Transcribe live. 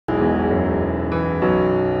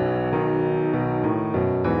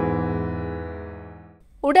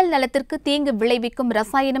உடல் நலத்திற்கு தீங்கு விளைவிக்கும்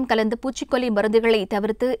ரசாயனம் கலந்த பூச்சிக்கொல்லி மருந்துகளை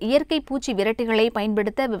தவிர்த்து இயற்கை பூச்சி விரட்டிகளை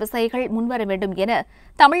பயன்படுத்த விவசாயிகள் முன்வர வேண்டும் என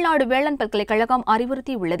தமிழ்நாடு வேளாண் பல்கலைக்கழகம்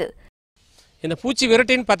அறிவுறுத்தியுள்ளது. இந்த பூச்சி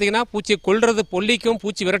விரட்டின்னு பார்த்தீங்கன்னா பூச்சியை கொல்றது பொல்லிக்கும்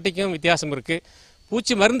பூச்சி விரட்டிக்கும் வித்தியாசம் இருக்குது.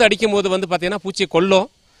 பூச்சி மருந்து அடிக்கும் போது பார்த்தீங்கன்னா பூச்சியை கொல்லும்,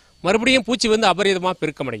 மறுபடியும் பூச்சி அபரிதமாக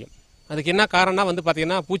பெருக்கமடையும். அதுக்கு என்ன காரணம்னா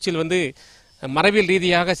பார்த்தீங்கன்னா பூச்சியில் மரபியல்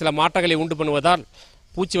ரீதியாக சில மாற்றங்களை உண்டு பண்ணுவதால்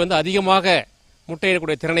பூச்சி அதிகமாக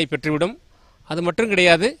முட்டையிடக்கூடிய திறனை பெற்றுவிடும். அது மட்டும்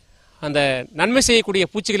கிடையாது, அந்த நன்மை செய்யக்கூடிய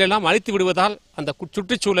பூச்சிகள் எல்லாம் அழித்து விடுவதால் அந்த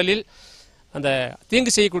சுற்றுச்சூழலில் அந்த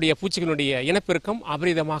தீங்கு செய்யக்கூடிய பூச்சிகளுடைய இனப்பெருக்கம்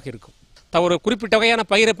அபரிதமாக இருக்கும். ஒரு குறிப்பிட்ட வகையான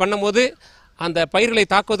பயிரை பண்ணும்போது அந்த பயிர்களை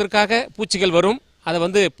தாக்குவதற்காக பூச்சிகள் வரும்.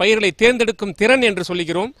 அதை பயிர்களை தேர்ந்தெடுக்கும் திறன் என்று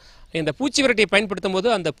சொல்லுகிறோம். இந்த பூச்சி விரட்டியை பயன்படுத்தும் போது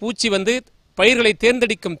அந்த பூச்சி பயிர்களை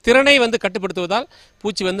தேர்ந்தெடுக்கும் திறனை கட்டுப்படுத்துவதால்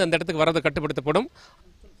பூச்சி அந்த இடத்துக்கு வரது கட்டுப்படுத்தப்படும்.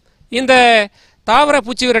 இந்த தாவர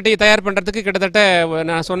பூச்சி விரட்டியை தயார் பண்ணுறதுக்கு கிட்டத்தட்ட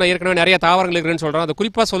நான் சொன்ன ஏற்கனவே நிறைய தாவரங்கள் இருக்குன்னு சொல்கிறோம். அது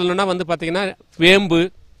குறிப்பாக சொல்லணும்னா பார்த்திங்கன்னா வேம்பு,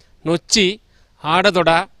 நொச்சி,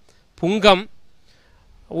 ஆடதொடா, புங்கம்,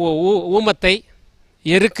 ஊமத்தை,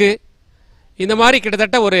 எருக்கு, இந்த மாதிரி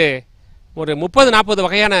கிட்டத்தட்ட ஒரு 30-40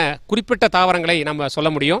 வகையான குறிப்பிட்ட தாவரங்களை நம்ம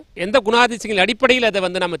சொல்ல முடியும். எந்த குணாதிசயங்கள் அடிப்படையில் அதை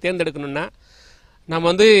நம்ம தேர்ந்தெடுக்கணும்னா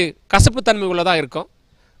நம்ம கசப்புத்தன்மை உள்ளதாக இருக்கும்.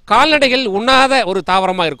 கால்நடைகள் உண்ணாத ஒரு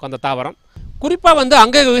தாவரமாக இருக்கும். அந்த தாவரம் குறிப்பாக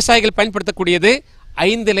அங்க விவசாயிகள் பயன்படுத்தக்கூடியது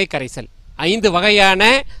 5 இலை கரைசல். 5 வகையான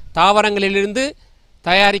தாவரங்களிலிருந்து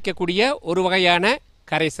தயாரிக்கக்கூடிய ஒரு வகையான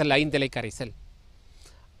கரைசல் 5 இலை கரைசல்.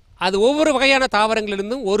 அது ஒவ்வொரு வகையான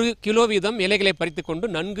தாவரங்களிலிருந்தும் 1 கிலோ வீதம் இலைகளை பறித்து கொண்டு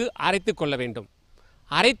நன்கு அரைத்து கொள்ள வேண்டும்.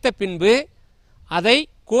 அரைத்த பின்பு அதை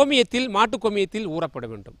கோமியத்தில், மாட்டு கோமியத்தில் ஊறப்பட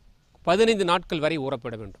வேண்டும். 15 நாட்கள் வரை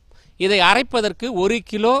ஊறப்பட வேண்டும். இதை அரைப்பதற்கு 1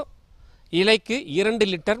 கிலோ இலைக்கு 2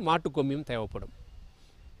 லிட்டர் மாட்டு கோமியம் தேவைப்படும்.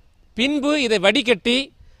 பின்பு இதை வடிகட்டி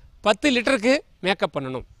 10 லிட்டருக்கு மேக்கப்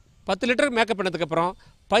பண்ணணும். 10 லிட்டருக்கு மேக்கப் பண்ணதுக்கப்புறம்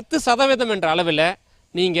 10% என்ற அளவில்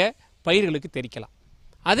நீங்கள் பயிர்களுக்கு தெளிக்கலாம்.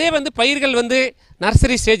 அதே பயிர்கள்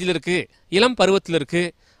நர்சரி ஸ்டேஜில் இருக்குது, இளம் பருவத்தில்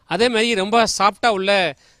இருக்குது, அதே மாதிரி ரொம்ப சாஃப்டாக உள்ள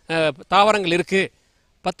தாவரங்கள் இருக்குது.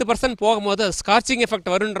 10% போகும்போது ஸ்கார்ச்சிங்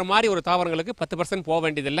எஃபெக்ட் வருன்ற மாதிரி ஒரு தாவரங்களுக்கு 10% போக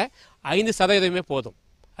வேண்டியதில்லை, 5% போதும்.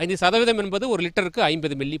 5% என்பது 1 லிட்டருக்கு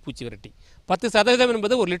 50 மில்லி பூச்சி விரட்டி, 10%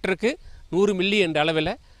 என்பது 1 லிட்டருக்கு 100 மில்லி என்ற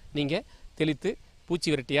அளவில் நீங்கள் தெளித்து பூச்சி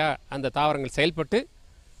விரட்டியாக அந்த தாவரங்கள் செயல்பட்டு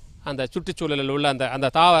அந்த சுற்றுச்சூழலில் உள்ள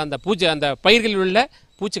அந்த பயிர்களில் உள்ள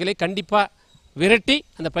பூச்சிகளை கண்டிப்பாக விரட்டி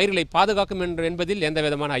அந்த பயிர்களை பாதுகாக்கும் என்பதில் எந்த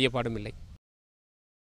விதமான ஐயப்பாடும் இல்லை.